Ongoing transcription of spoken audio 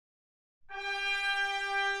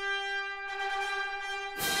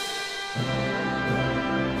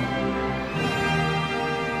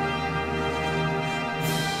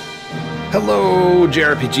Hello,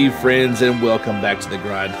 JRPG friends, and welcome back to the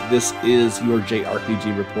grind. This is your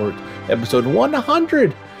JRPG report, episode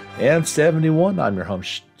 171. I'm your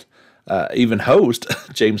host,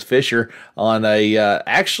 James Fisher. On a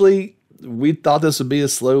actually, we thought this would be a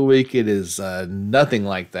slow week. It is nothing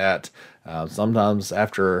like that. Sometimes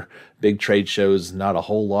after big trade shows, not a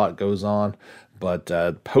whole lot goes on. But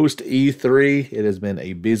post E3, it has been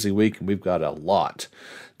a busy week, and we've got a lot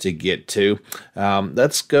to get to.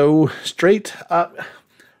 Let's go straight up.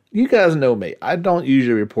 You guys know me. I don't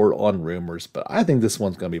usually report on rumors, but I think this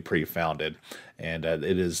one's going to be pretty founded. And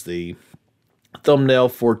it is the thumbnail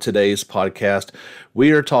for today's podcast. We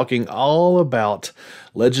are talking all about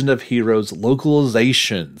Legend of Heroes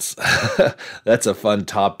localizations. That's a fun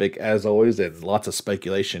topic, as always, and lots of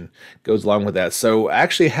speculation goes along with that. So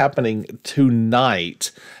actually happening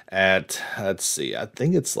tonight at, let's see, I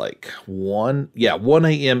think it's like 1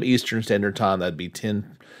 a.m. Eastern Standard Time. That'd be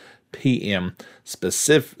 10 p.m.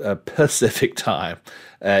 Pacific time,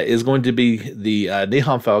 is going to be the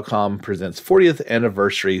Nihon Falcom Presents 40th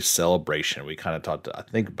Anniversary Celebration. We kind of talked, I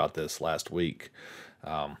think, about this last week.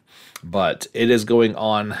 But it is going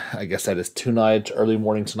on, I guess that is tonight, early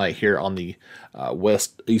morning tonight here on the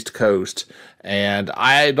East Coast. And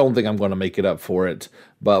I don't think I'm going to make it up for it.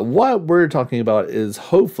 But what we're talking about is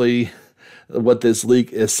hopefully what this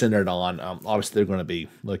leak is centered on. Obviously, they're going to be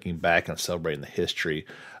looking back and celebrating the history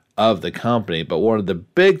of the company. But one of the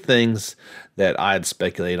big things that I'd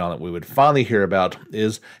speculate on that we would finally hear about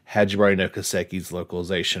is Hajimari no Kaseki's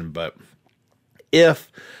localization. But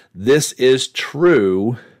if this is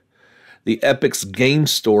true, the Epic's game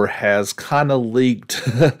store has kind of leaked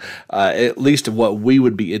at least what we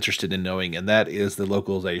would be interested in knowing, and that is the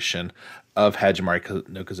localization of Hajimari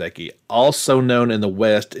no Kaseki. Also known in the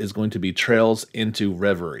West is going to be Trails into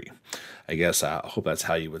Reverie. I guess I hope that's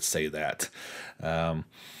how you would say that.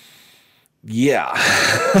 Yeah.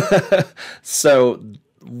 So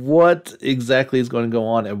what exactly is going to go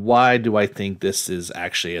on, and why do I think this is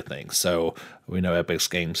actually a thing? So we know Epic's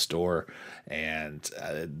game store, and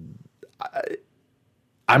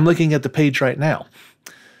I'm looking at the page right now.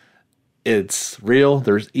 It's real.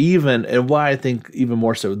 There's even, and why I think even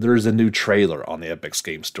more so, there's a new trailer on the Epic's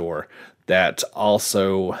game store that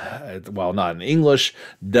also, while not in English,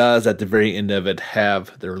 does at the very end of it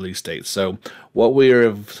have the release date. So what we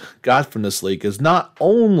have got from this leak is not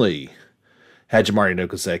only Hajimari no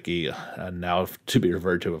Kaseki, now to be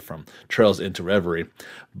referred to from Trails into Reverie,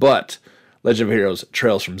 but Legend of Heroes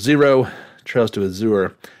Trails from Zero, Trails to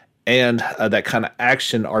Azure, and that kind of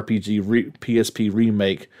action RPG PSP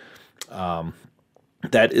remake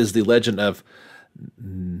that is the Legend of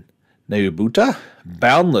Neubuta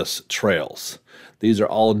Boundless Trails. These are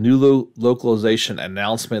all new localization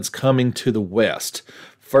announcements coming to the West.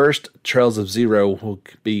 First, Trails of Zero will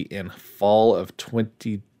be in fall of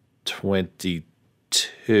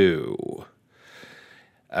 2022.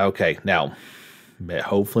 Okay, now,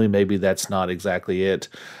 hopefully maybe that's not exactly it.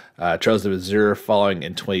 Trails of Azure following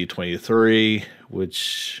in 2023,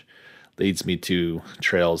 which leads me to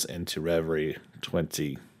Trails into Reverie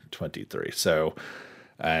 2023. So,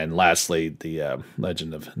 and lastly, the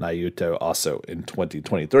Legend of Naruto also in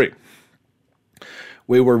 2023.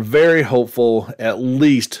 We were very hopeful, at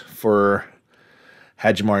least for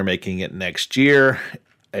Hajimari making it next year.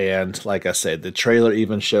 And like I said, the trailer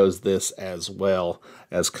even shows this as well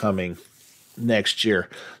as coming next year.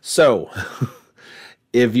 So,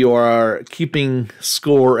 if you are keeping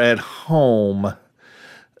score at home,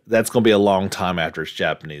 that's going to be a long time after its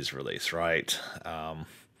Japanese release, right?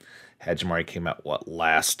 Hajimari came out,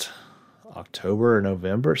 last October or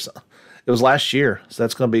November? So it was last year, so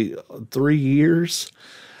that's going to be 3 years.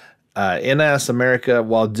 NS America,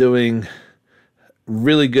 while doing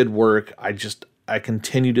really good work, I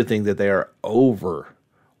continue to think that they are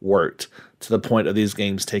overworked to the point of these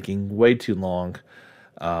games taking way too long.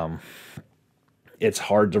 It's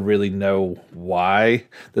hard to really know why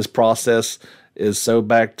this process is so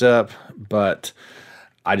backed up, but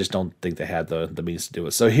I just don't think they had the means to do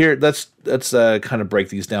it. So here, let's kind of break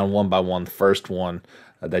these down one by one. The first one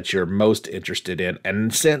that you're most interested in,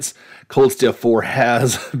 and since Cold Steel 4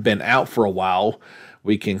 has been out for a while,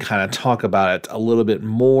 we can kind of talk about it a little bit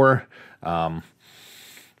more.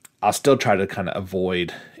 I'll still try to kind of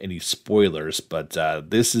avoid any spoilers, but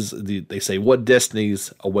this is they say, what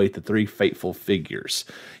destinies await the three fateful figures?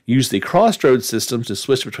 Use the crossroads systems to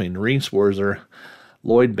switch between Marine Sworzer,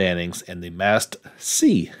 Lloyd Bannings, and the Masked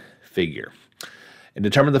Sea figure, and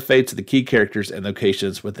determine the fates of the key characters and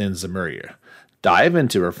locations within Zemuria. Dive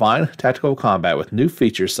into refined tactical combat with new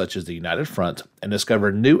features such as the United Front, and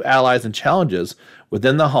discover new allies and challenges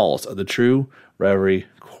within the halls of the true Reverie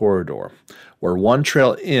Corridor. Where one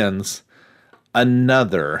trail ends,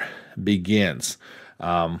 another begins.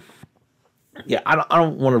 Yeah, I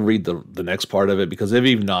don't want to read the next part of it, because if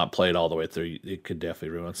you've not played all the way through, it could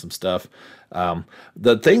definitely ruin some stuff.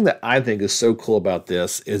 The thing that I think is so cool about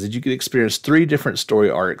this is that you can experience 3 different story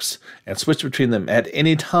arcs and switch between them at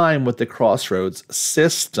any time with the Crossroads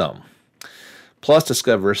system. Plus,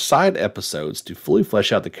 discover side episodes to fully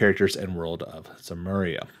flesh out the characters and world of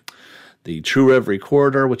Zemuria. The True Reverie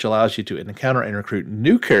Corridor, which allows you to encounter and recruit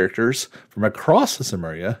new characters from across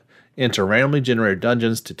Zemuria into randomly generated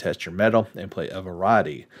dungeons to test your mettle and play a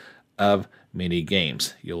variety of mini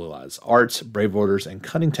games. You'll utilize arts, brave orders, and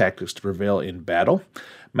cunning tactics to prevail in battle.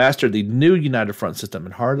 Master the new United Front system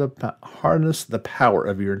and harness the power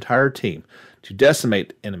of your entire team to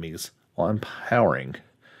decimate enemies while empowering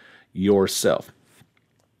yourself.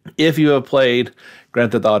 If you have played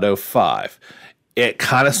Grand Theft Auto 5, it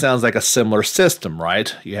kind of sounds like a similar system,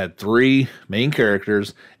 right? You had 3 main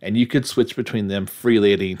characters, and you could switch between them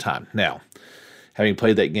freely at any time. Now, having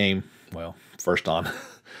played that game, well, first on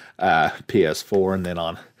PS4 and then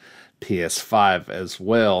on PS5 as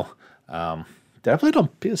well. Did I play it on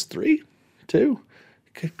PS3 too?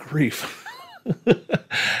 Good grief.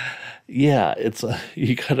 Yeah, it's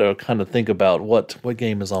you gotta kind of think about what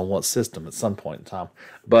game is on what system at some point in time.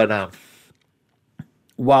 But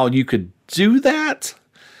while you could do that,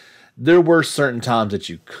 there were certain times that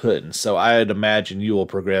you couldn't. So I'd imagine you will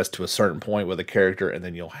progress to a certain point with a character, and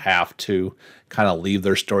then you'll have to kind of leave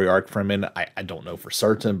their story arc for a minute. I don't know for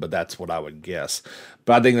certain, but that's what I would guess.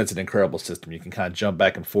 But I think that's an incredible system. You can kind of jump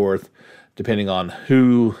back and forth depending on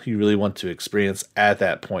who you really want to experience at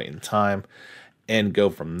that point in time and go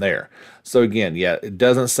from there. So again, yeah, it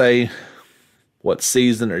doesn't say what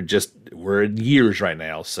season, or just we're in years right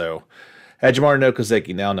now. So Hajimura no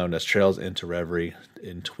Kozeki, now known as Trails into Reverie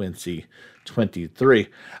in 2023.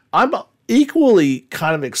 I'm equally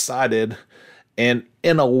kind of excited, and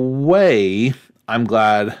in a way, I'm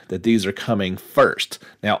glad that these are coming first.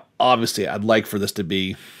 Now, obviously, I'd like for this to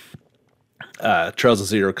be Trails of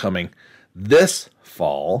Zero coming this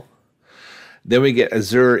fall. Then we get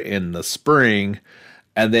Azure in the spring,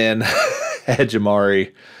 and then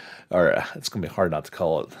Hajimura, or it's going to be hard not to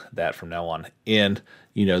call it that from now on, in,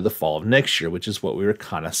 the fall of next year, which is what we were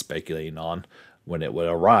kind of speculating on when it would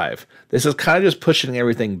arrive. This is kind of just pushing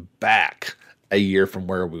everything back a year from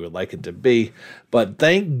where we would like it to be, but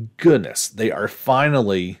thank goodness they are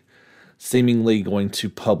finally seemingly going to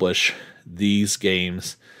publish these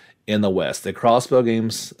games in the West. The Crossbow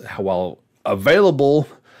games, while available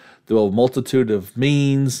through a multitude of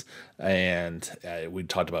means, and we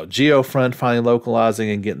talked about Geofront finally localizing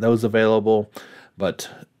and getting those available, but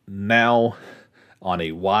now on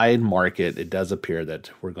a wide market, it does appear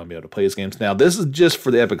that we're going to be able to play these games. Now, this is just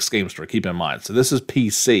for the Epic Game Store, keep in mind. So this is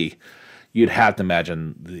PC. You'd have to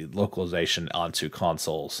imagine the localization onto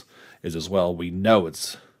consoles is as well. We know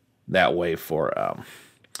it's that way for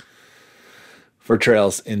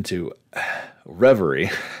Trails into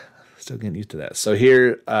Reverie. Still getting used to that. So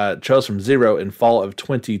here, Trails from Zero in fall of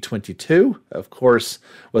 2022, of course,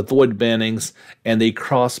 with Lloyd Bannings and the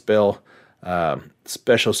Crossbell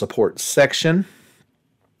special support section.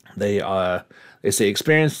 They say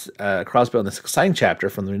experience Crossbell in this exciting chapter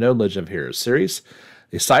from the renowned Legend of Heroes series,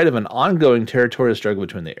 the site of an ongoing territorial struggle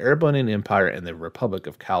between the Erebonian Empire and the Republic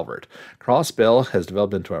of Calvert. Crossbell has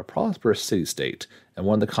developed into a prosperous city-state and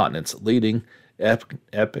one of the continent's leading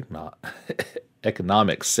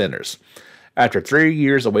economic centers. After 3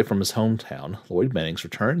 years away from his hometown, Lloyd Bannings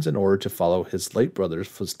returns in order to follow his late brother's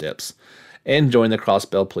footsteps and join the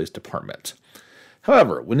Crossbell Police Department.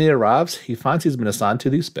 However, when he arrives, he finds he's been assigned to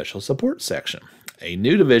the Special Support Section, a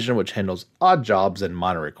new division which handles odd jobs and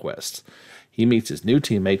minor requests. He meets his new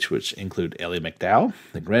teammates, which include Ellie McDowell,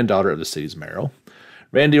 the granddaughter of the city's mayor,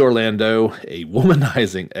 Randy Orlando, a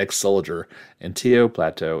womanizing ex-soldier, and Tio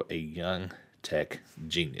Plateau, a young tech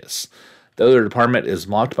genius. Though their department is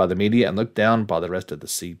mocked by the media and looked down by the rest of the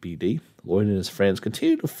CPD, Lloyd and his friends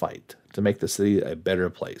continue to fight to make the city a better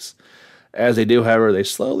place. As they do, however, they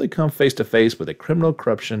slowly come face to face with a criminal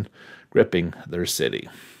corruption gripping their city.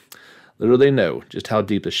 Little they know just how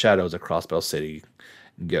deep the shadows of Crossbell City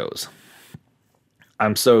goes.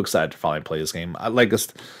 I'm so excited to finally play this game.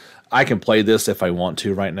 I can play this if I want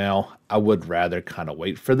to right now. I would rather kind of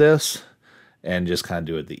wait for this and just kind of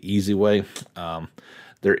do it the easy way.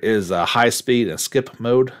 There is a high speed and skip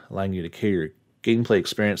mode, allowing you to carry your gameplay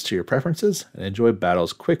experience to your preferences and enjoy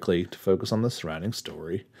battles quickly to focus on the surrounding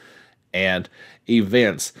story and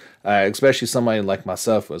events. Especially somebody like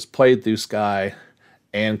myself who has played through Sky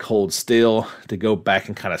and Cold Steel, to go back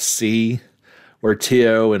and kind of see where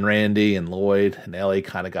Tio and Randy and Lloyd and Ellie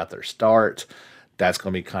kind of got their start. That's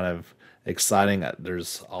going to be kind of exciting.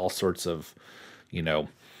 There's all sorts of,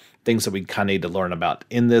 things that we kind of need to learn about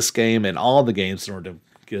in this game and all the games in order to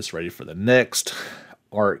get us ready for the next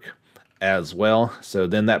arc as well. So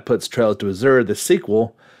then that puts Trails to Azure, the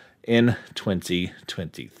sequel, in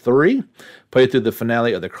 2023. Play through the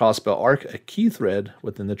finale of the Crossbell arc, a key thread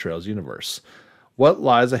within the Trails universe. What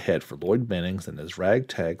lies ahead for Lloyd Bennings and his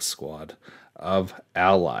ragtag squad of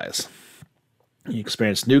allies? You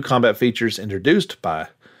experience new combat features introduced by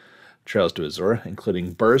Trails to Azure,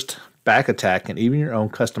 including burst, back attack, and even your own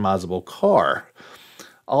customizable car.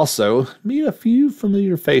 Also, meet a few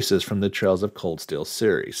familiar faces from the Trails of Cold Steel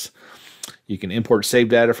series. You can import save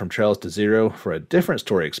data from Trails to Zero for a different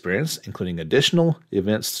story experience, including additional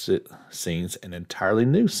events, scenes, and entirely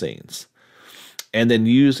new scenes. And then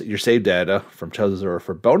use your save data from Trails to Zero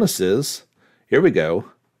for bonuses. Here we go.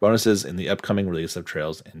 Bonuses in the upcoming release of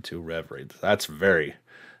Trails into Reverie. That's very,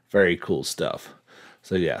 very cool stuff.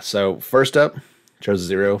 So first up, Trails to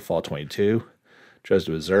Zero, Fall 22. Trails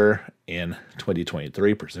to Azure in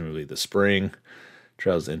 2023, presumably the spring.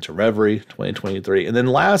 Trails into Reverie, 2023. And then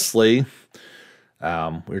lastly, we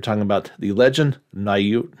were talking about the Legend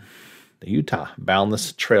Nayuta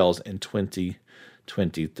Boundless Trails in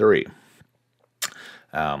 2023.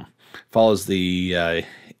 Follows the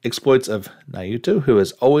exploits of Nayuta, who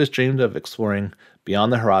has always dreamed of exploring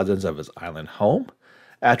beyond the horizons of his island home.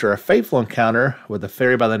 After a fateful encounter with a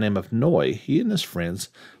fairy by the name of Noi, he and his friends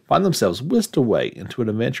find themselves whisked away into an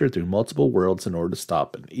adventure through multiple worlds in order to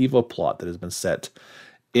stop an evil plot that has been set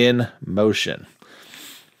in motion.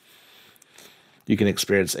 You can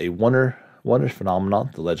experience a wonder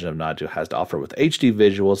phenomenon the Legend of Naju has to offer with HD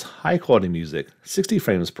visuals, high-quality music, 60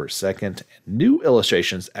 frames per second, and new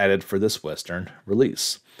illustrations added for this Western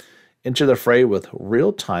release. Enter the fray with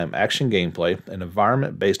real-time action gameplay and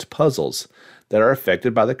environment-based puzzles that are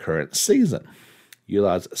affected by the current season.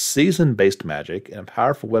 Utilize season-based magic and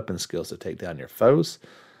powerful weapon skills to take down your foes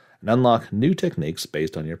and unlock new techniques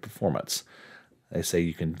based on your performance. They say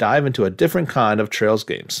you can dive into a different kind of Trails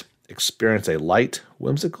games. Experience a light,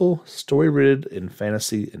 whimsical, story-rooted in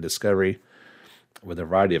fantasy and discovery with a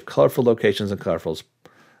variety of colorful locations and colorful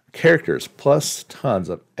characters, plus tons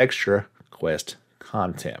of extra quest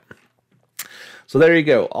content. So there you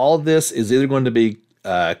go. All this is either going to be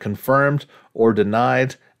confirmed or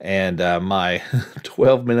denied, and my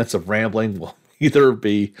 12 minutes of rambling will either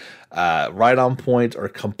be right on point or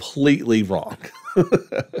completely wrong.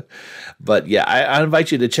 But yeah, I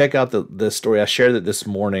invite you to check out the story. I shared it this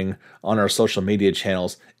morning on our social media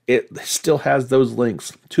channels. It still has those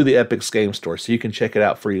links to the Epic's Game Store, so you can check it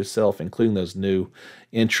out for yourself, including those new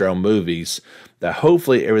intro movies. That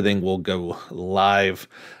hopefully everything will go live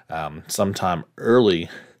sometime early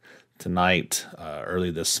tonight,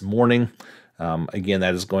 early this morning. Again,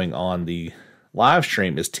 that is going on. The live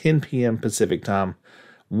stream is 10 p.m. Pacific time,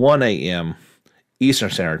 1 a.m. Eastern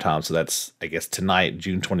Standard Time. So that's, I guess, tonight,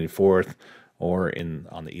 June 24th, or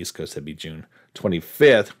on the East Coast, that'd be June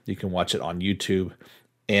 25th. You can watch it on YouTube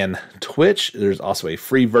and Twitch. There's also a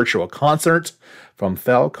free virtual concert from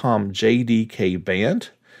Falcom JDK Band,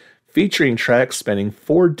 featuring tracks spanning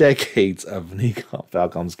 4 decades of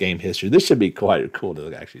Falcom's game history. This should be quite cool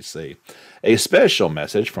to actually see. A special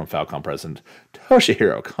message from Falcom President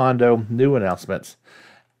Toshihiro Kondo, new announcements,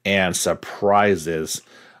 and surprises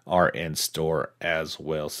are in store as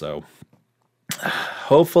well. So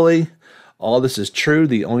hopefully all this is true.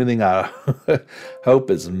 The only thing I hope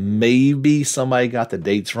is maybe somebody got the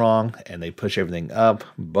dates wrong and they push everything up,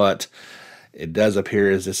 but it does appear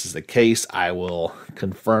as this is the case. I will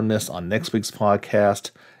confirm this on next week's podcast,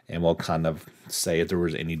 and we'll kind of say if there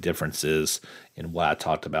was any differences in what I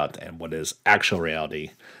talked about and what is actual reality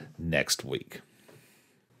next week.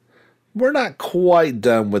 We're not quite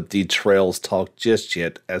done with the Trails talk just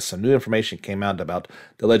yet, as some new information came out about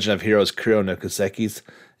the Legend of Heroes Kuro no Kisekis,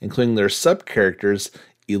 including their sub-characters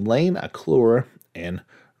Elaine Aklura and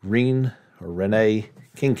Renee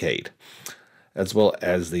Kincaid, as well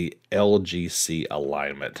as the LGC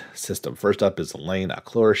alignment system. First up is Elaine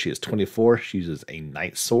Aklura. She is 24. She uses a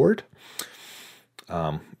Night Sword.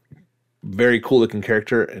 Very cool looking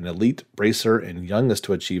character, an elite bracer and youngest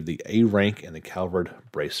to achieve the A rank in the Calvard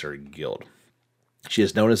Bracer Guild. She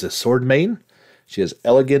is known as a sword maiden. She has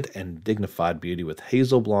elegant and dignified beauty with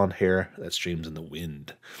hazel blonde hair that streams in the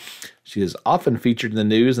wind. She is often featured in the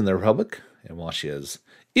news in the Republic, and while she has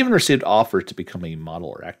even received offers to become a model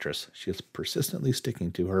or actress, she is persistently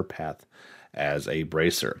sticking to her path as a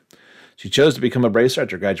bracer. She chose to become a bracer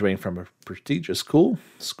after graduating from a prestigious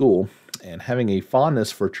school and having a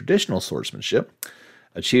fondness for traditional swordsmanship,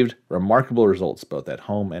 achieved remarkable results both at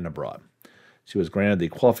home and abroad. She was granted the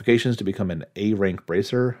qualifications to become an A-rank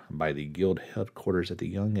bracer by the guild headquarters at the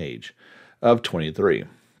young age of 23.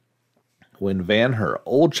 When Van, her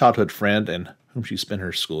old childhood friend and whom she spent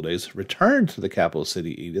her school days, returned to the capital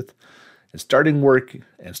city, Edith, and started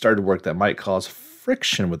work that might cause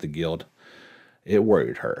friction with the guild, it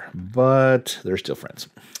worried her, but they're still friends.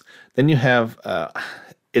 Then you have,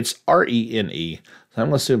 it's Rene, so I'm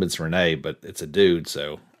going to assume it's Renee, but it's a dude,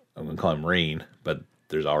 so I'm going to call him Reen, but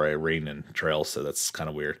there's already a Reen and Trail, so that's kind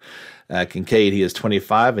of weird. Kincaid, he is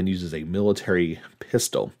 25 and uses a military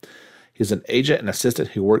pistol. He's an agent and assistant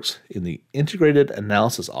who works in the Integrated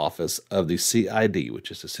Analysis Office of the CID,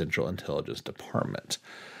 which is the Central Intelligence Department.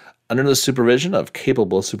 Under the supervision of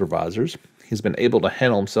capable supervisors, he's been able to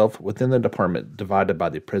handle himself within the department divided by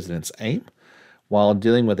the president's aim, while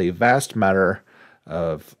dealing with a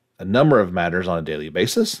number of matters on a daily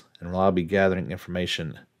basis, and reliably gathering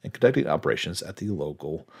information and conducting operations at the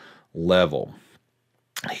local level.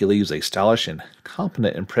 He leaves a stylish and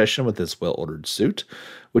competent impression with his well-ordered suit,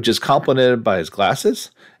 which is complemented by his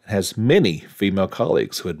glasses, and has many female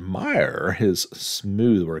colleagues who admire his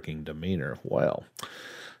smooth-working demeanor. Well,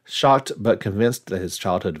 shocked but convinced that his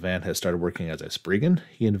childhood Van has started working as a Spriggan,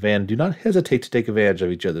 he and Van do not hesitate to take advantage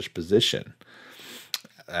of each other's position.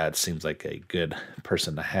 That seems like a good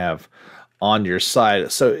person to have on your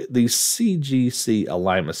side. So the CGC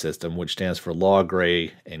alignment system, which stands for Law,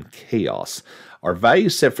 Gray, and Chaos, are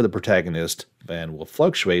values set for the protagonist and will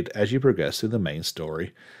fluctuate as you progress through the main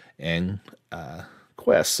story and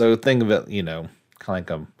quest. So think of it, kind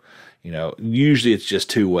of like usually it's just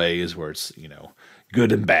two ways where it's,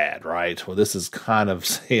 good and bad, right? Well, this is kind of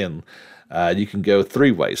saying you can go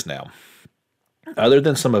three ways now. Other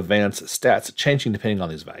than some advanced stats changing depending on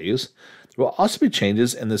these values, there will also be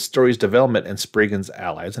changes in the story's development and Spriggan's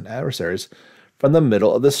allies and adversaries from the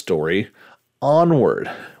middle of the story onward.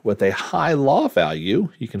 With a high law value,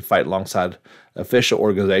 you can fight alongside official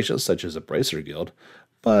organizations such as a Bracer Guild,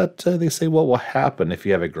 but they say what will happen if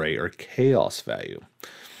you have a gray or chaos value.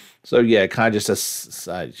 So yeah, kind of just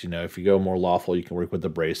decides, if you go more lawful, you can work with the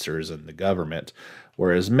bracers and the government.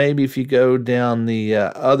 Whereas maybe if you go down the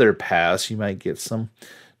other paths, you might get some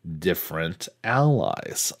different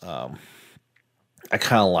allies. I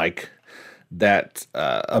kind of like that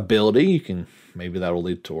ability. Maybe that will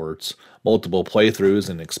lead towards multiple playthroughs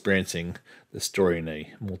and experiencing the story in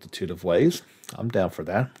a multitude of ways. I'm down for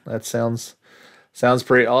that. That sounds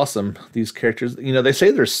pretty awesome. These characters, they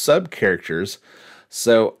say they're sub-characters,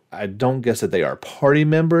 so I don't guess that they are party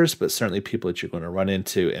members, but certainly people that you're going to run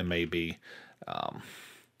into and maybe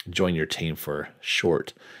join your team for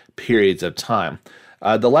short periods of time.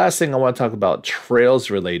 The last thing I want to talk about, Trails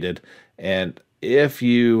related, and if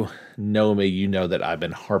you know me, you know that I've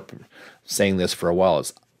been saying this for a while,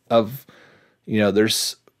 is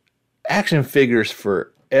there's action figures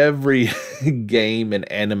for every game and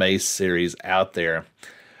anime series out there.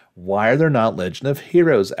 Why are there not Legend of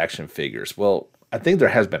Heroes action figures? Well, I think there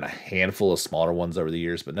has been a handful of smaller ones over the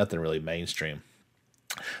years, but nothing really mainstream.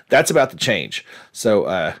 That's about to change.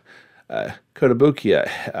 So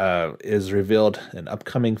Kotobukiya is revealed in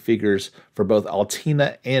upcoming figures for both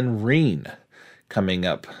Altina and Reen coming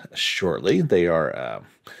up shortly. They are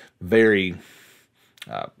very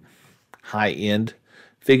high-end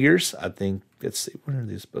figures. I think, let's see, when are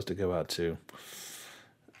these supposed to go out to?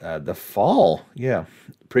 The fall. Yeah.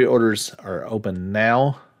 Pre-orders are open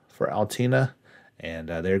now for Altina, and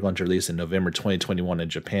they're going to release in November 2021 in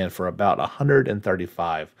Japan for about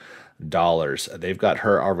 $135. They've got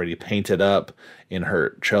her already painted up in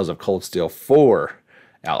her Trails of Cold Steel 4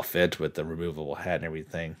 outfit with the removable hat and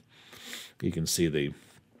everything. You can see the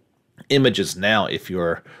images now if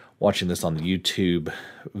you're watching this on the YouTube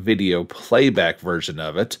video playback version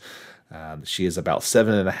of it. She is about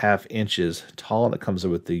 7.5 inches tall, and it comes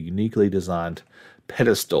with the uniquely designed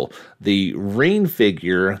pedestal. The Reen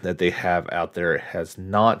figure that they have out there has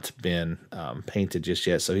not been painted just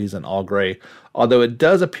yet, so he's an all gray. Although it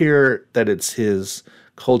does appear that it's his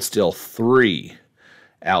Cold Steel 3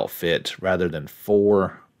 outfit rather than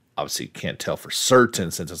 4. Obviously, you can't tell for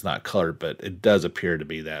certain since it's not colored, but it does appear to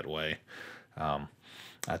be that way.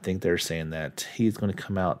 I think they're saying that he's going to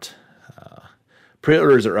come out.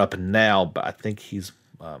 Pre-orders are up now, but I think he's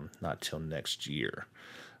not till next year.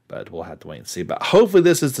 But we'll have to wait and see. But hopefully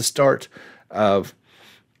this is the start of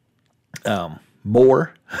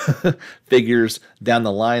more figures down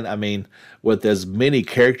the line. I mean, with as many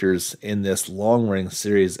characters in this long-running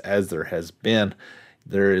series as there has been,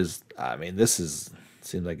 seems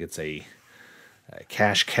like it's a a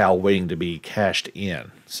cash cow waiting to be cashed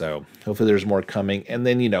in. So hopefully there's more coming. And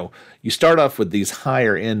then, you start off with these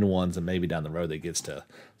higher end ones, and maybe down the road it gets to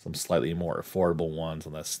some slightly more affordable ones,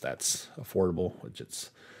 unless that's affordable, which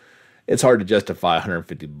it's hard to justify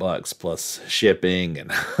 $150 plus shipping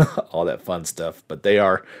and all that fun stuff. But they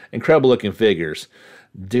are incredible looking figures.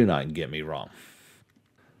 Do not get me wrong.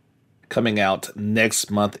 Coming out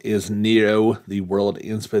next month is Neo: The World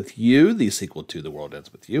Ends With You, the sequel to The World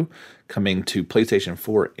Ends With You, coming to PlayStation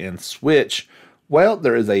 4 and Switch. Well,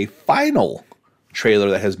 there is a final trailer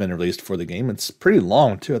that has been released for the game. It's pretty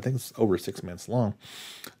long, too. I think it's over 6 minutes long.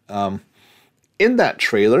 In that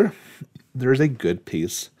trailer, there's a good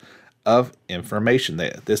piece of information.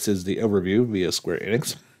 This is the overview via Square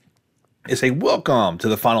Enix. It's a welcome to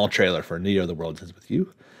the final trailer for Neo: The World Ends With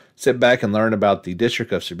You. Sit back and learn about the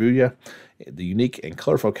District of Shibuya, the unique and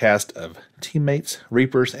colorful cast of teammates,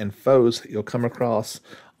 reapers, and foes you'll come across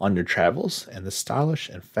on your travels, and the stylish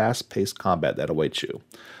and fast-paced combat that awaits you.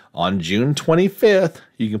 On June 25th,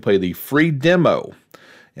 you can play the free demo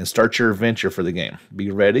and start your adventure for the game.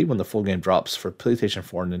 Be ready when the full game drops for PlayStation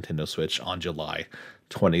 4 and Nintendo Switch on July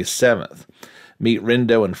 27th. Meet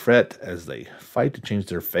Rendo and Fret as they fight to change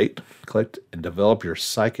their fate. Collect and develop your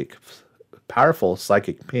powerful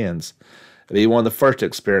psychic pins, and be one of the first to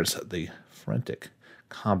experience the frantic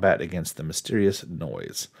combat against the mysterious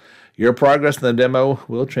noise. Your progress in the demo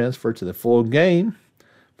will transfer to the full game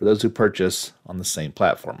for those who purchase on the same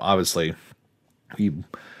platform. Obviously, if you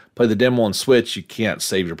play the demo on Switch, you can't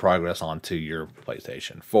save your progress onto your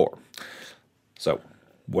PlayStation 4. So,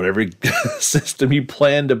 whatever system you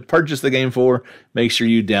plan to purchase the game for, make sure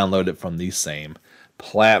you download it from the same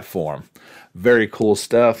platform. Very cool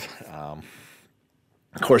stuff.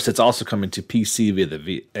 Of course, it's also coming to PC via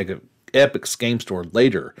the Epic's Game Store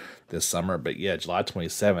later this summer. But yeah, July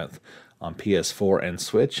 27th on PS4 and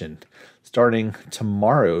Switch. And starting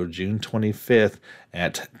tomorrow, June 25th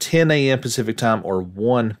at 10 a.m. Pacific Time or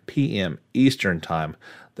 1 p.m. Eastern Time,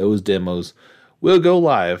 those demos will go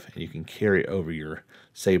live, and you can carry over your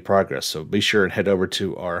save progress. So be sure and head over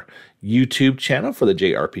to our YouTube channel for the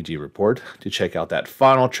JRPG Report to check out that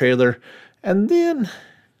final trailer, and then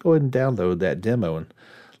go ahead and download that demo and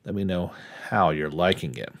let me know how you're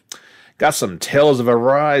liking it. Got some Tales of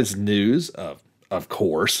Arise news, of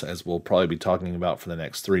course, as we'll probably be talking about for the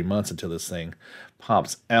next 3 months until this thing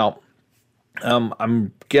pops out.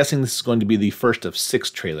 I'm guessing this is going to be the first of 6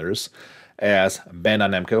 trailers, as Bandai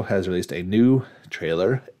Namco has released a new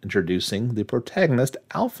trailer introducing the protagonist,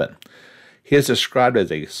 Alphen. He is described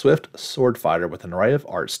as a swift sword fighter with an array of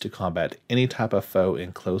arts to combat any type of foe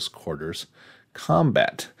in close quarters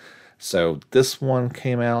combat. So this one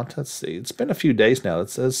came out, let's see, it's been a few days now. It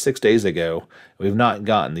says 6 days ago. We've not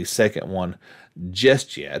gotten the second one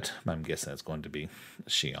just yet. I'm guessing it's going to be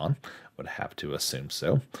Shion. Would have to assume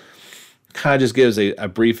so. Kind of just gives a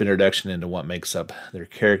brief introduction into what makes up their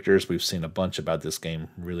characters. We've seen a bunch about this game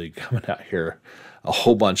really coming out here a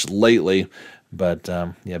whole bunch lately. But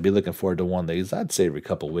yeah, be looking forward to one of these, I'd say every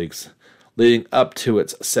couple weeks, leading up to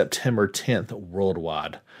its September 10th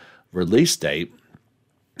worldwide release date.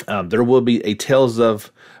 There will be a Tales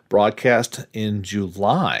of broadcast in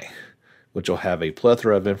July, which will have a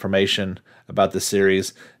plethora of information about the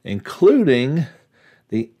series, including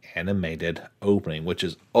the animated opening, which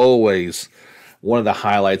is always one of the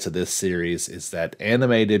highlights of this series, is that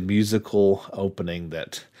animated musical opening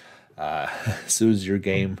that as soon as your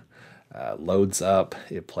game loads up,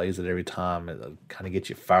 it plays it every time. It'll kind of get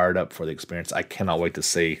you fired up for the experience. I cannot wait to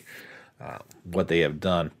see what they have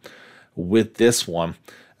done with this one.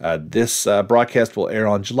 This broadcast will air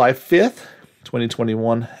on July 5th,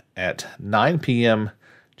 2021 at 9 p.m.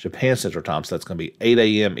 Japan Central Time. So that's going to be 8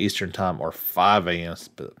 a.m. Eastern Time or 5 a.m.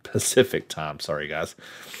 Pacific Time. Sorry, guys.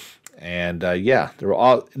 And yeah,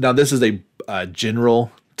 now this is a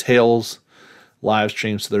general Tales live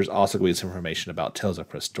stream, so there's also going to be some information about Tales of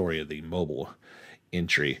Crestoria, the mobile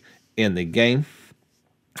entry in the game.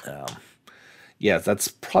 Yeah, that's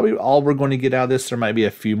probably all we're going to get out of this. There might be a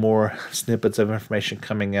few more snippets of information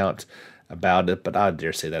coming out about it, but I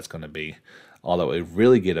dare say that's going to be all that we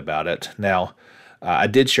really get about it. Now, I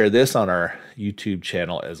did share this on our YouTube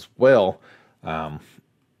channel as well.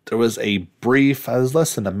 There was a brief, it was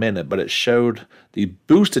less than a minute, but it showed the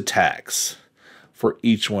boost attacks for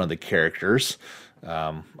each one of the characters.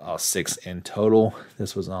 6 in total.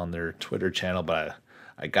 This was on their Twitter channel, but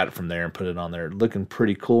I got it from there and put it on there. Looking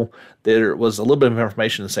pretty cool. There was a little bit of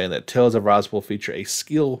information saying that Tales of Arise will feature a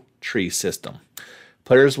skill tree system.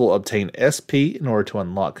 Players will obtain SP in order to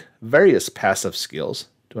unlock various passive skills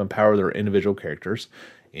to empower their individual characters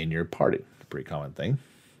in your party. Pretty common thing.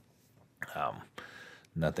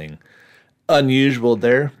 Nothing Unusual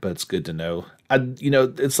there, but it's good to know.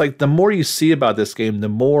 It's like the more you see about this game, the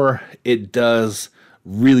more it does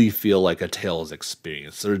really feel like a Tales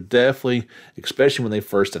experience. They're definitely, especially when they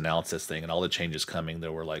first announced this thing and all the changes coming, they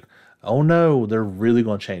were like, oh no, they're really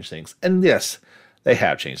going to change things. And yes, they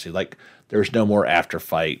have changed it. Like, there's no more after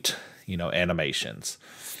fight, animations.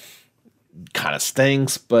 Kind of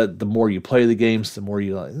stinks, but the more you play the games, the more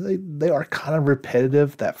you like. They are kind of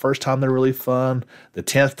repetitive. That first time they're really fun. The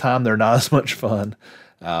 10th time they're not as much fun.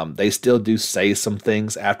 They still do say some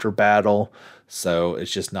things after battle, so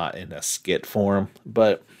it's just not in a skit form.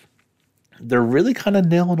 But they're really kind of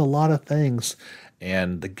nailing a lot of things,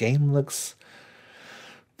 and the game looks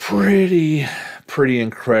pretty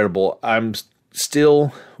incredible. I'm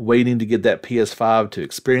still waiting to get that PS5 to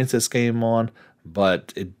experience this game on,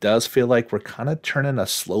 but it does feel like we're kind of turning a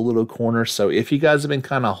slow little corner. So if you guys have been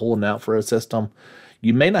kind of holding out for a system,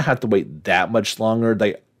 you may not have to wait that much longer.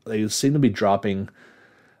 They seem to be dropping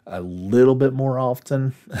a little bit more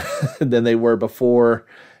often than they were before.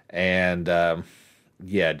 And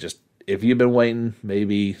yeah, just if you've been waiting,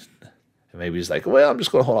 maybe it's like, well, I'm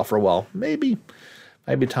just going to hold off for a while. Maybe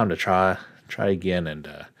time to try again and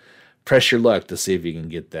press your luck to see if you can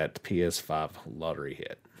get that PS5 lottery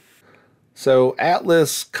hit. So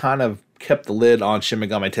Atlas kind of kept the lid on Shin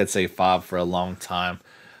Megami Tensei 5 for a long time.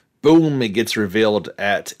 Boom, it gets revealed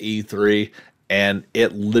at E3, and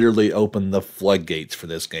it literally opened the floodgates for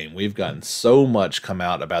this game. We've gotten so much come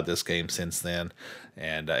out about this game since then,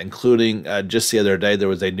 and including just the other day, there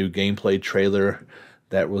was a new gameplay trailer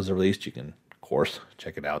that was released. You can, of course,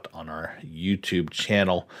 check it out on our YouTube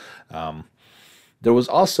channel. There was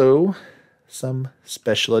also some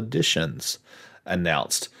special editions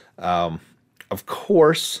announced. Of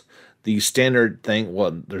course, the standard thing,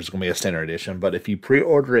 well, there's going to be a standard edition, but if you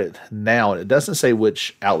pre-order it now, it doesn't say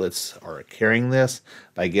which outlets are carrying this,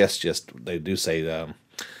 but I guess just they do say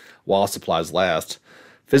while supplies last.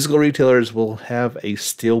 Physical retailers will have a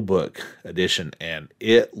Steelbook edition, and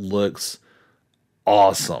it looks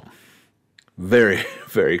awesome. Very,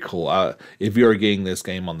 very cool. If you're getting this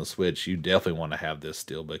game on the Switch, you definitely want to have this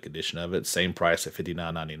Steelbook edition of it. Same price at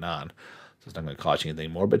 $59.99. So it's not going to cost you anything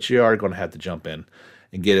more, but you are going to have to jump in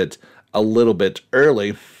and get it a little bit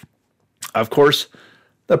early. Of course,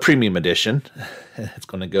 the premium edition, it's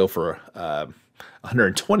going to go for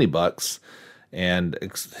 $120, and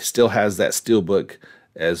it still has that Steelbook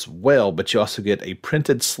as well, but you also get a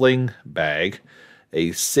printed sling bag, a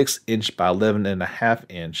 6-inch by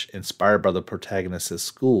 11.5-inch, inspired by the protagonist's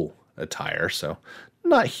school attire. So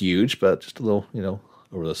not huge, but just a little,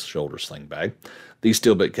 over-the-shoulder sling bag. The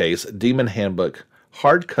Steelbook case, Demon Handbook,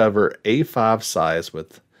 hardcover A5 size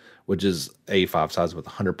which is A5 size with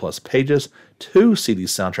 100 plus pages, 2 CD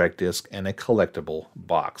soundtrack discs, and a collectible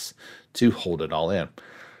box to hold it all in.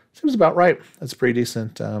 Seems about right. That's pretty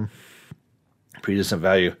decent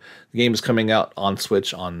value. The game is coming out on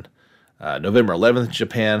Switch on November 11th in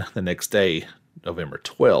Japan. The next day, November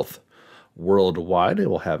 12th. Worldwide, it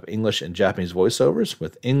will have English and Japanese voiceovers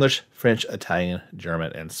with English, French, Italian,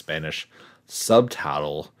 German, and Spanish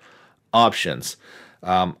subtitle options.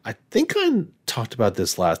 I think I talked about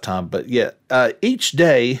this last time, but yeah, each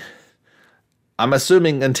day, I'm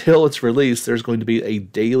assuming until it's released, there's going to be a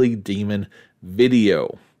Daily Demon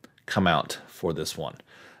video come out for this one.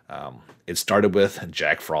 It started with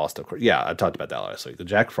Jack Frost, of course. Yeah, I talked about that last week. The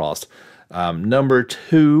Jack Frost. Number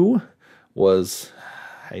 2 was,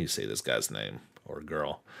 how do you say this guy's name or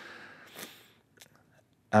girl?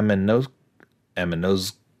 Aminoz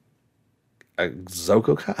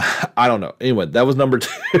Zokoka? I don't know. Anyway, that was number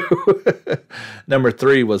 2. Number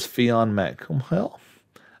 3 was Fionn McCumhell.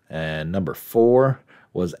 And number 4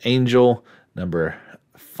 was Angel. Number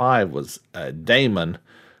 5 was Damon,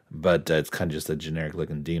 but it's kind of just a generic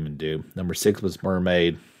looking demon dude. Number 6 was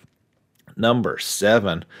Mermaid. Number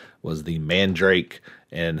 7 was the Mandrake.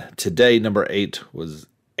 And today, number 8 was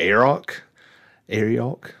Aerok,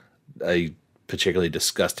 a particularly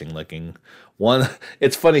disgusting looking one.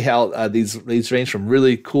 It's funny how these range from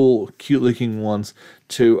really cool, cute looking ones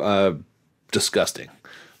to disgusting.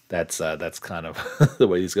 That's kind of the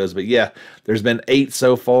way these goes. But yeah, there's been 8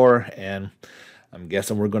 so far, and I'm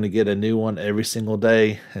guessing we're going to get a new one every single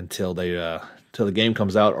day until the game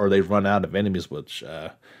comes out or they run out of enemies. Which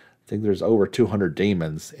I think there's over 200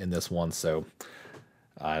 demons in this one. So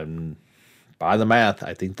by the math,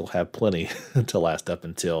 I think they'll have plenty to last up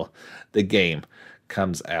until the game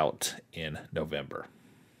comes out in November.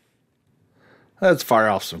 Let's fire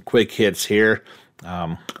off some quick hits here.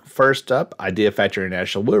 First up, Idea Factory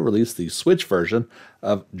International will release the Switch version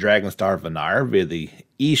of Dragonstar Vanir via the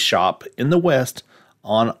eShop in the West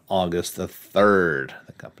on August the 3rd,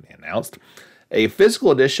 the company announced. A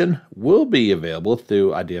physical edition will be available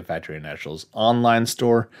through Idea Factory International's online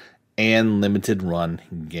store and limited run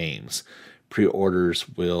games. Pre-orders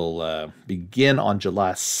will begin on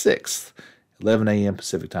July 6th, 11 a.m.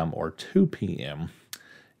 Pacific time or 2 p.m.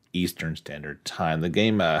 Eastern Standard Time. The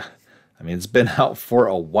game, it's been out for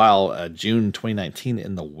a while, June 2019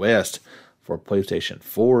 in the West for PlayStation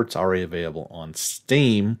 4. It's already available on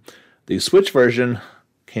Steam. The Switch version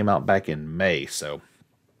came out back in May, so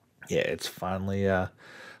yeah, it's finally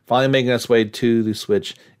making its way to the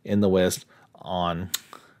Switch in the West on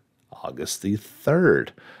August the 3rd.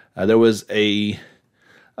 There was I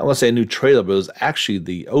want to say a new trailer, but it was actually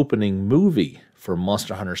the opening movie for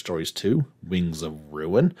Monster Hunter Stories 2, Wings of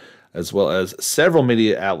Ruin, as well as several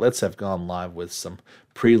media outlets have gone live with some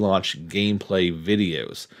pre-launch gameplay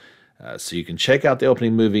videos. So you can check out the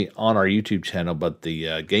opening movie on our YouTube channel, but the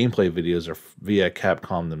gameplay videos are via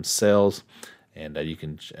Capcom themselves, and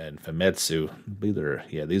and Famitsu.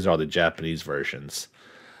 These are the Japanese versions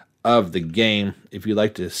of the game. If you'd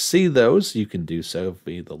like to see those, you can do so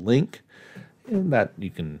via the link. And that you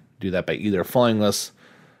can do that by either following us,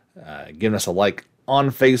 giving us a like on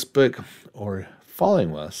Facebook, or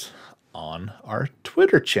following us on our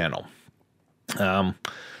Twitter channel.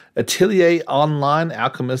 Atelier Online,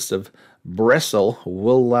 Alchemist of Breslau,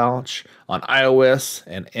 will launch on iOS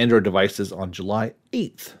and Android devices on July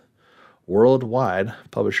 8th. Worldwide,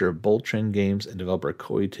 publisher Bold Trend Games and developer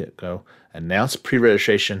Koei Tecmo announced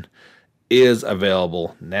pre-registration is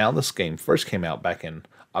available now. This game first came out back in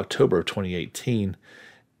October of 2018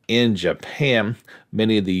 in Japan.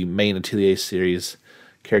 Many of the main Atelier series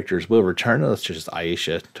characters will return, such as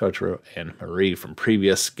Aisha, Totoro, and Marie from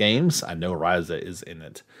previous games. I know Ryza is in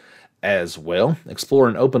it as well. Explore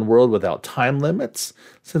an open world without time limits.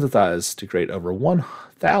 Synthesize to create over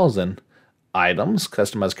 1,000 items.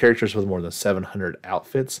 Customize characters with more than 700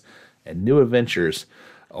 outfits. And new adventures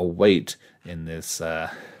await in this.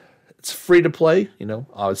 It's free to play.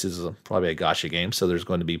 Obviously this is probably a gacha game, so there's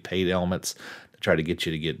going to be paid elements to try to get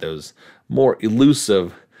you to get those more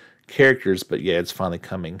elusive characters. But yeah, it's finally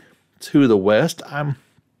coming to the West. I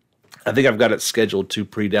think I've got it scheduled to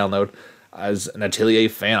pre-download. As an Atelier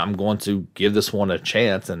fan, I'm going to give this one a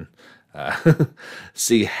chance and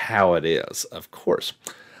see how it is, of course.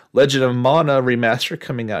 Legend of Mana Remaster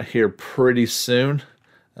coming out here pretty soon.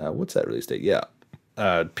 What's that release date? Yeah.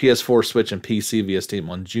 PS4, Switch, and PC via Steam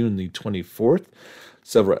on June the 24th.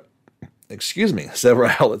 Several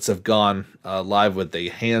outlets have gone live with a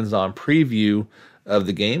hands-on preview of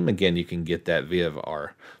the game. Again, you can get that via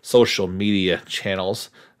our social media channels,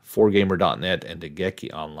 4gamer.net and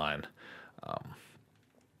Degeki Online.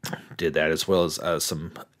 Did that, as well as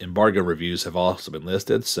some embargo reviews have also been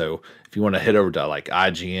listed. So if you want to head over to like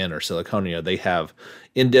IGN or Siliconia, they have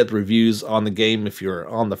in-depth reviews on the game. If you're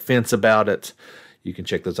on the fence about it, you can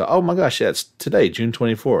check those out. Oh my gosh, yeah, it's today, June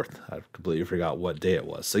 24th. I completely forgot what day it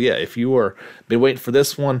was. So yeah, if you were been waiting for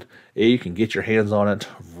this one, you can get your hands on it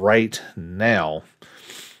right now.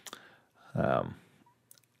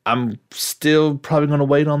 I'm still probably going to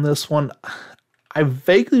wait on this one. I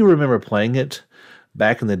vaguely remember playing it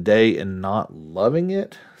back in the day and not loving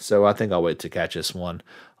it, so I think I'll wait to catch this one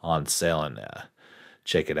on sale and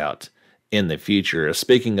check it out in the future.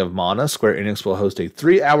 Speaking of Mana, Square Enix will host a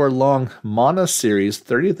 3-hour-long Mana series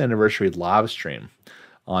 30th anniversary live stream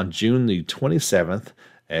on June the 27th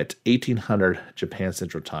at 1800 Japan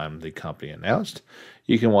Central Time, the company announced.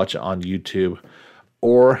 You can watch it on YouTube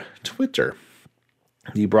or Twitter.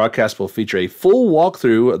 The broadcast will feature a full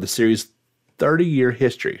walkthrough of the series' 30-year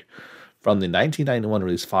history, from the 1991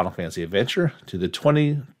 release Final Fantasy Adventure to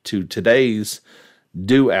today's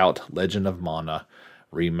due-out Legend of Mana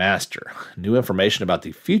Remaster. New information about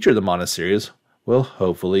the future of the Mana series will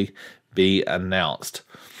hopefully be announced.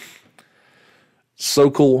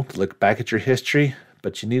 So cool to look back at your history,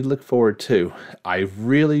 but you need to look forward too. I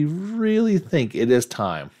really, really think it is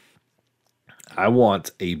time. I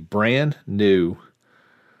want a brand new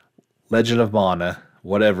Legend of Mana,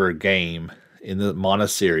 whatever game in the Mana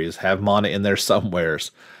series, have Mana in there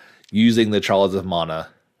somewheres, using the Trials of Mana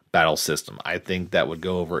battle system. I think that would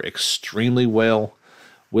go over extremely well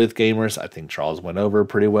with gamers. I think Trials went over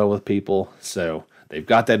pretty well with people. So they've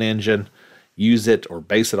got that engine. Use it or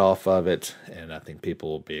base it off of it. And I think people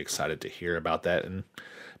will be excited to hear about that and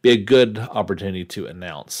be a good opportunity to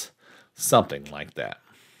announce something like that.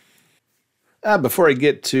 Before I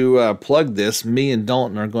get to plug this, me and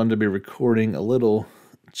Dalton are going to be recording a little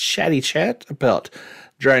chatty chat about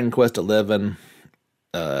Dragon Quest XI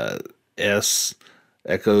S,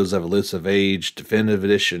 Echoes of Elusive Age, Definitive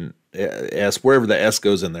Edition S, wherever the S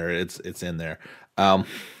goes in there, it's in there.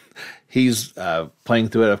 He's playing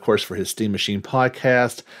through it, of course, for his Steam Machine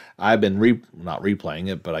podcast. I've been not replaying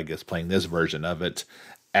it, but I guess playing this version of it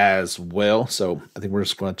as well. So I think we're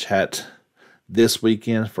just going to chat this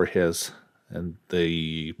weekend for his, and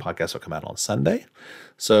the podcast will come out on Sunday.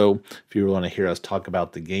 So if you want to hear us talk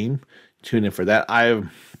about the game, tune in for that. I've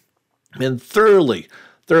been thoroughly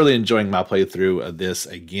enjoying my playthrough of this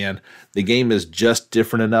again. The game is just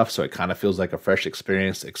different enough, so it kind of feels like a fresh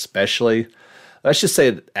experience, especially, let's just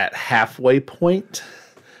say at halfway point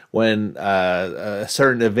when a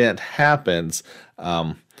certain event happens.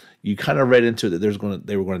 You kind of read into it that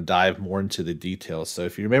they were going to dive more into the details. So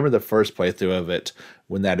if you remember the first playthrough of it,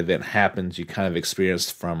 when that event happens, you kind of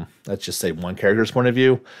experienced from, let's just say, one character's point of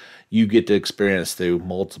view. You get to experience through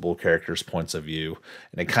multiple characters' points of view,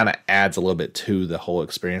 and it kind of adds a little bit to the whole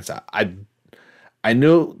experience. I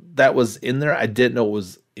knew that was in there. I didn't know it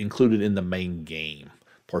was included in the main game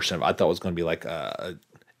portion of it. I thought it was going to be like a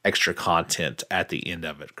extra content at the end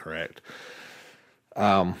of it, correct?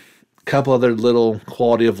 Couple other little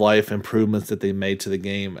quality of life improvements that they made to the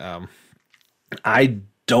game. I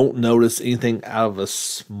don't notice anything out of a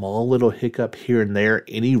small little hiccup here and there,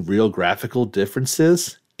 any real graphical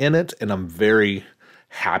differences in it, and I'm very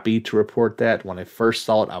happy to report that. When I first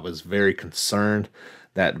saw it, I was very concerned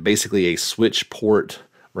that basically a Switch port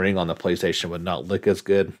running on the PlayStation would not look as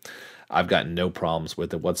good. I've got no problems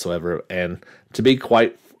with it whatsoever, and to be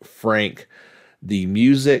quite frank, the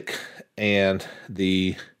music and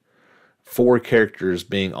the 4 characters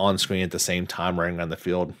being on screen at the same time running on the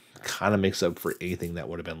field kind of makes up for anything that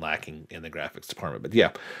would have been lacking in the graphics department. But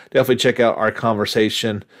yeah, definitely check out our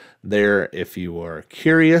conversation there if you are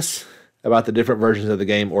curious about the different versions of the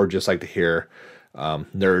game, or just like to hear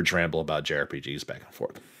nerds ramble about JRPGs back and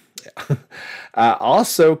forth. Yeah.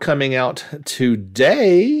 Also coming out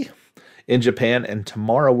today in Japan and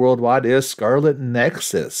tomorrow worldwide is Scarlet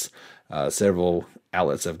Nexus. Several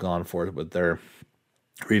outlets have gone forth with their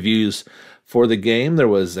reviews for the game. There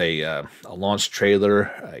was a launch trailer,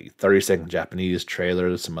 a 30-second Japanese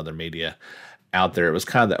trailer, some other media out there. It was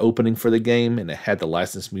kind of the opening for the game, and it had the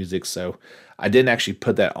licensed music, so I didn't actually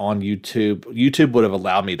put that on YouTube. YouTube would have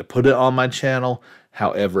allowed me to put it on my channel.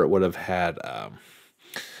 However, it would have had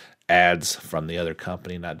ads from the other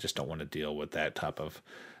company, and I just don't want to deal with that type of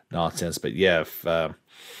nonsense. But yeah,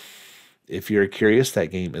 if you're curious,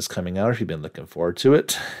 that game is coming out. If you've been looking forward to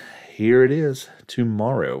it, here it is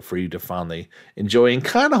tomorrow for you to finally enjoy and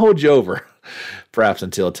kind of hold you over, perhaps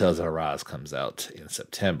until Tales of Arise comes out in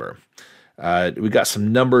September. We got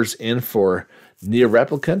some numbers in for Nier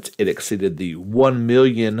Replicant. It exceeded the 1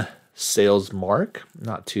 million sales mark.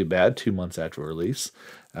 Not too bad, 2 months after release.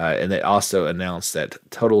 And they also announced that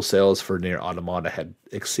total sales for Nier Automata had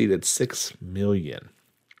exceeded 6 million.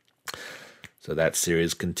 So that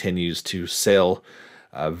series continues to sell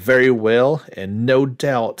very well, and no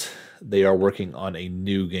doubt they are working on a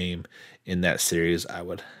new game in that series.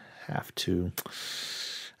 I'd have to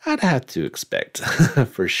expect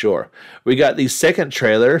for sure. We got the second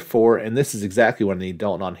trailer for, and this is exactly what I need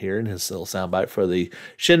Dalton on here in his little soundbite for the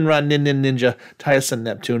Shinra Ninja Taisen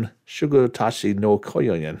Neptune Shugutashi no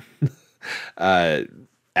Koyoyen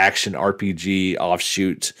action RPG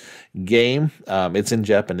offshoot game. It's in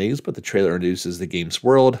Japanese, but the trailer introduces the game's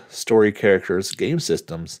world, story, characters, game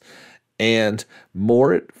systems, and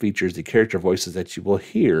more. It features the character voices that you will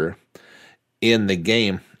hear in the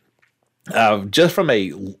game. Just from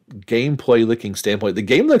a gameplay looking standpoint, the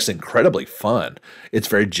game looks incredibly fun. It's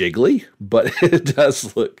very jiggly, but it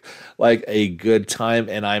does look like a good time,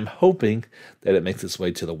 and I'm hoping that it makes its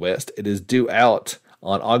way to the West. It is due out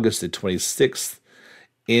on August the 26th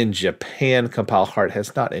in Japan. Compile Heart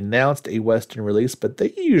has not announced a Western release, but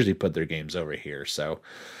they usually put their games over here, so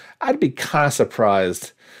I'd be kind of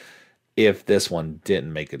surprised if this one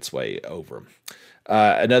didn't make its way over.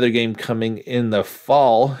 Another game coming in the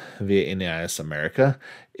fall via NIS America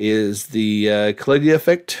is the Caligula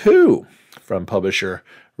Effect 2 from publisher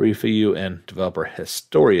Refiu and developer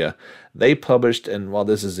Historia. They published, and while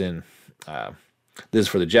this is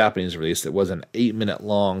for the Japanese release, it was an 8-minute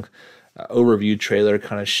long overview trailer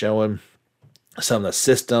kind of showing some of the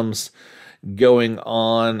systems going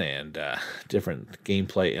on and different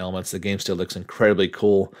gameplay elements. The game still looks incredibly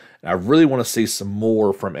cool, and I really want to see some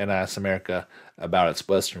more from NIS America about its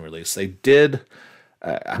Western release. They did,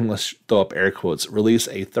 I'm going to throw up air quotes, release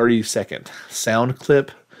a 30-second sound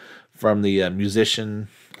clip from the musician,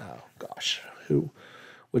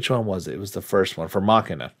 which one was it? It was the first one, for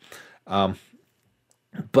Machina.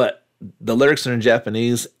 But the lyrics are in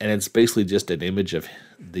Japanese, and it's basically just an image of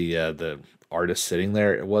the artist sitting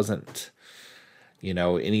there. It wasn't,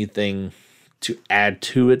 anything to add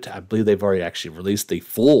to it. I believe they've already actually released the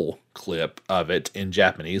full clip of it in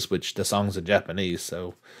Japanese, which the song's in Japanese,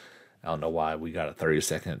 so I don't know why we got a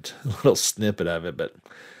 30-second little snippet of it, but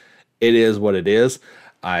it is what it is.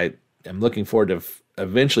 I am looking forward to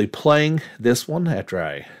eventually playing this one after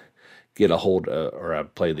I get a hold or I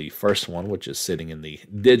play the first one, which is sitting in the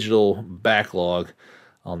digital backlog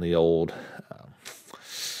on the old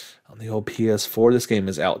PS4. This game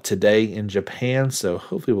is out today in Japan, so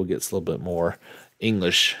hopefully we'll get a little bit more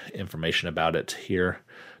English information about it here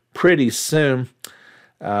pretty soon.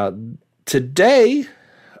 Today,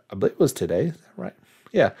 I believe it was today, is that right?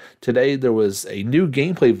 Yeah, today there was a new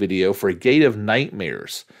gameplay video for Gate of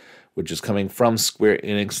Nightmares, which is coming from Square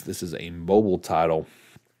Enix. This is a mobile title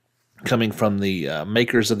coming from the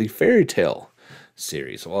makers of the Fairy Tail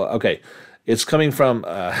series. Well, okay, it's coming from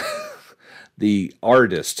the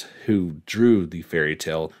artist who drew the Fairy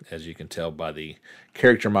Tail. As you can tell by the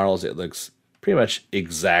character models, it looks pretty much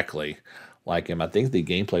exactly like him. I think the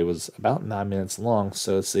gameplay was about 9 minutes long.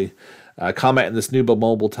 So let's see. Combat in this new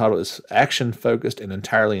mobile title is action-focused and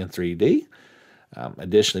entirely in 3D.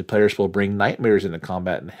 Additionally, players will bring nightmares into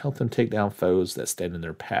combat and help them take down foes that stand in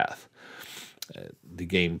their path. The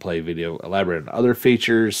gameplay video elaborated on other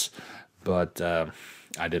features, but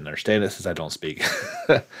I didn't understand it since I don't speak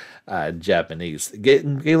Japanese. The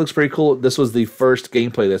game looks pretty cool. This was the first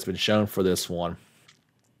gameplay that's been shown for this one.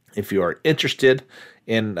 If you are interested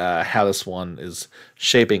in how this one is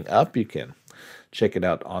shaping up, you can check it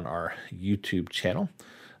out on our YouTube channel.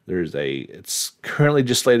 It's currently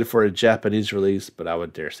just slated for a Japanese release, but I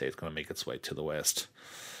would dare say it's going to make its way to the West,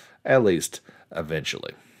 at least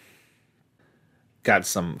eventually. Got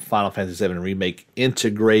some Final Fantasy VII Remake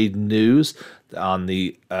Intergrade news on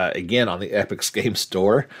the again on the Epic's Game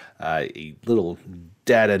Store. A little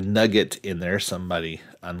data nugget in there. Somebody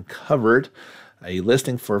uncovered a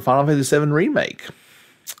listing for Final Fantasy VII Remake.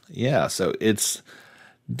 Yeah, so it's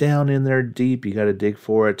down in there deep. You got to dig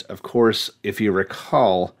for it. Of course, if you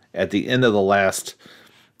recall, at the end of the last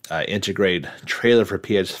Intergrade trailer for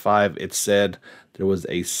PS5, it said there was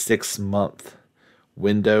a 6-month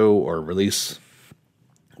window or release,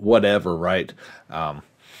 whatever, right?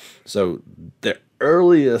 So the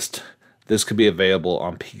earliest this could be available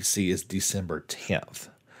on PC is December 10th.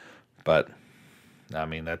 But, I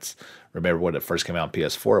mean, remember when it first came out on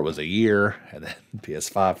PS4, it was a year, and then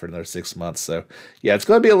PS5 for another 6 months. So, yeah, it's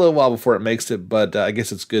going to be a little while before it makes it, but I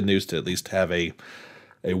guess it's good news to at least have a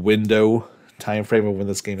window time frame of when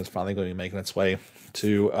this game is finally going to be making its way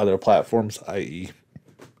to other platforms, i.e.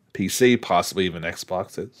 PC, possibly even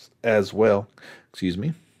Xbox as well. Excuse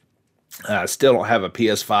me. I still don't have a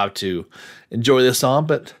PS5 to enjoy this on,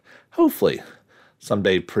 but hopefully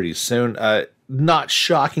someday pretty soon. Not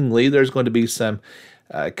shockingly, there's going to be some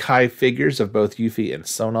Kai figures of both Yuffie and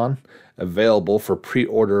Sonon available for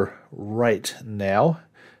pre-order right now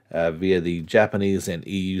via the Japanese and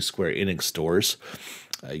EU Square Enix stores.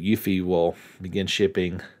 Yuffie will begin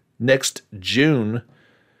shipping next June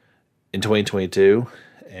in 2022,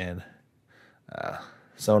 and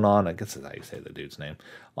Sonon, I guess that's how you say the dude's name,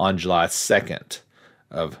 on July 2nd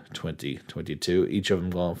of 2022. Each of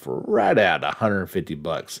them going for right at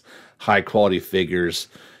 $150. High quality figures.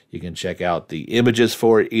 You can check out the images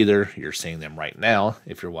for it. Either you're seeing them right now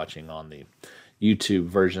if you're watching on the YouTube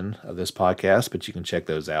version of this podcast, but you can check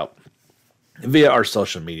those out via our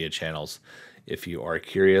social media channels if you are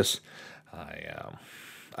curious.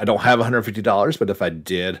 I don't have $150, but if I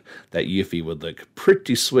did, that Yuffie would look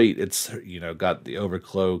pretty sweet. It's, got the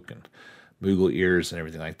overcloak and Moogle ears and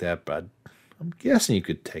everything like that, but I'm guessing you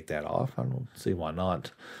could take that off. I don't see why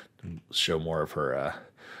not. Show more of her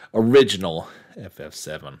original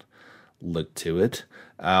FF7 look to it.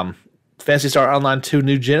 Phantasy Star Online 2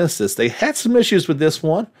 New Genesis. They had some issues with this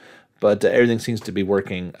one, but everything seems to be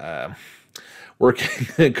working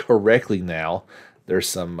correctly now. There's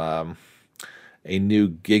some a new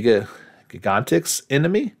Gigantix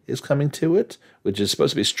enemy is coming to it, which is supposed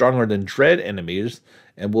to be stronger than Dread enemies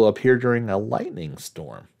and will appear during a lightning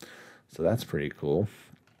storm. So that's pretty cool.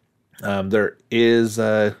 There is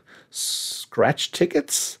scratch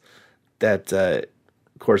tickets that, of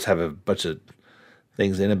course, have a bunch of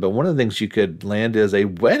things in it, but one of the things you could land is a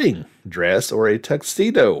wedding dress or a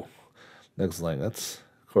tuxedo. Looks like that's,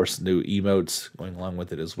 of course, new emotes going along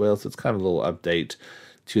with it as well. So it's kind of a little update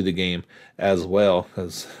to the game as well,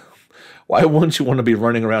 because why wouldn't you want to be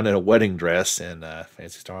running around in a wedding dress in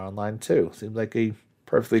Phantasy Star Online 2? Seems like a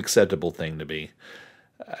perfectly acceptable thing to be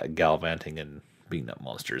gallivanting and beating up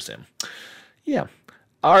monsters in. Yeah,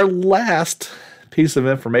 our last piece of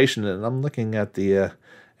information, and I'm looking at the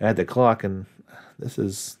clock, and This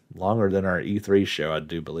is longer than our E3 show, I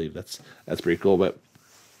do believe. That's pretty cool. But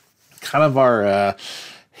kind of our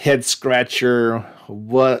head scratcher.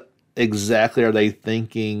 What exactly are they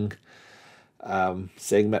thinking?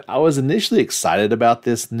 Segment. I was initially excited about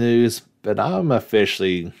this news, but I'm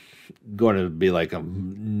officially going to be like,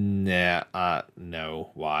 no,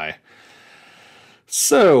 why?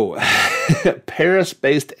 So,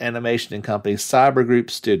 Paris-based animation company Cyber Group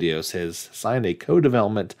Studios has signed a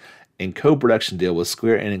co-development and co-production deal with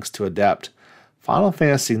Square Enix to adapt Final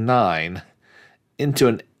Fantasy IX into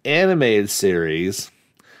an animated series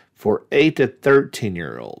for 8 to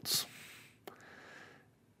 13-year-olds.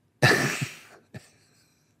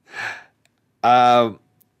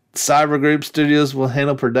 Cyber Group Studios will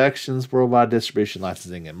handle productions, worldwide distribution,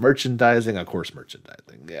 licensing, and merchandising. Of course,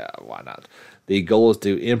 merchandising. Yeah, why not? The goal is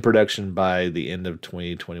to in production by the end of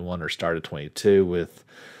 2021 or start of 22, with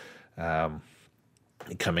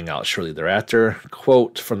coming out shortly thereafter.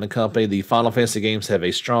 Quote from the company: the Final Fantasy games have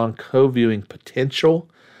a strong co-viewing potential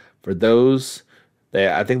for those.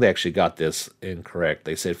 I think they actually got this incorrect.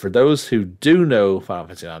 They said, for those who do know Final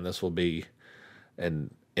Fantasy IX, this will be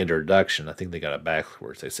an introduction. I think they got it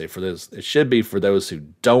backwards. They say for those, it should be for those who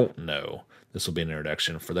don't know, this will be an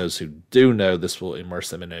introduction. For those who do know, this will immerse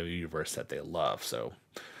them in a universe that they love. So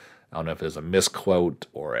I don't know if it's a misquote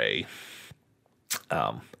or a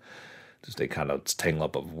just a kind of tangle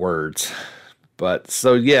up of words. But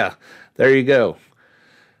so yeah, there you go.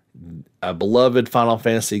 A beloved Final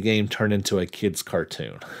Fantasy game turned into a kid's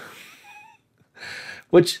cartoon.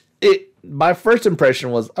 My first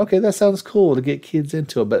impression was, okay, that sounds cool to get kids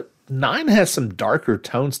into it, but 9 has some darker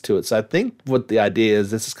tones to it. So I think what the idea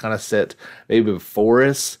is, this is kind of set maybe before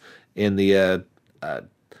us in the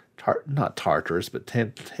not Tartarus, but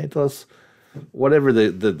Tantalus, whatever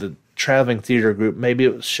the traveling theater group. Maybe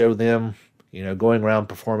it would show them, going around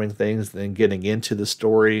performing things, then getting into the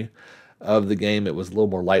story of the game. It was a little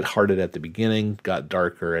more lighthearted at the beginning, got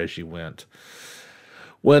darker as you went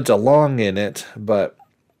along in it, but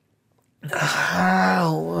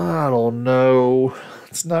I don't know.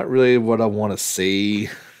 It's not really what I want to see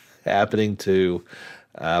happening to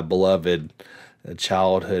beloved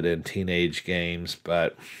childhood and teenage games,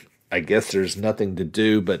 but I guess there's nothing to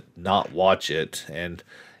do but not watch it. And,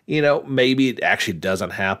 maybe it actually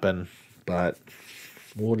doesn't happen, but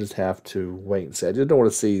we'll just have to wait and see. I just don't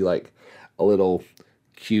want to see like a little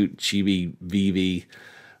cute chibi Vivi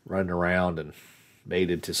running around and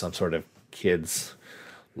made into some sort of kid's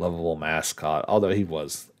lovable mascot, although he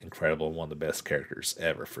was incredible and one of the best characters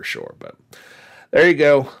ever for sure. But there you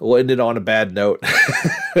go. We'll end it on a bad note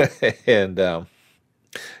and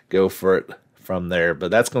go for it from there.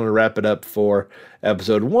 But that's going to wrap it up for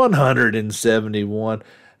episode 171.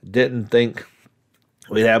 Didn't think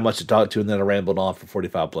we'd have much to talk to, and then I rambled on for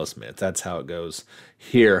 45 plus minutes. That's how it goes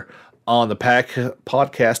here on the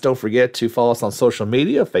podcast. Don't forget to follow us on social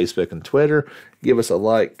media, Facebook and Twitter. Give us a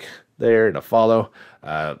like there and a follow.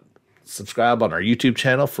 Subscribe on our YouTube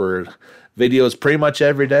channel for videos pretty much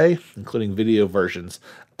every day, including video versions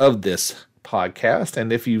of this podcast.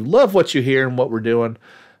 And if you love what you hear and what we're doing,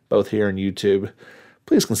 both here on YouTube,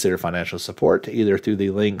 please consider financial support, either through the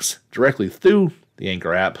links directly through the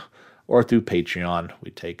Anchor app or through Patreon.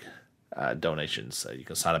 We take donations. You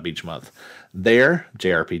can sign up each month there.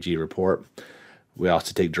 JRPG Report. We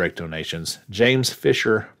also take direct donations. James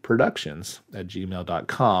Fisher Productions at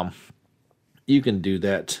gmail.com. You can do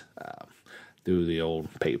that through the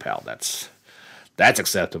old PayPal. That's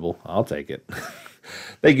acceptable. I'll take it.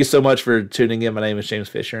 Thank you so much for tuning in. My name is James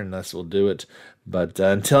Fisher, and this will do it. But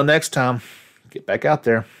until next time, get back out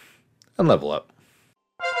there and level up.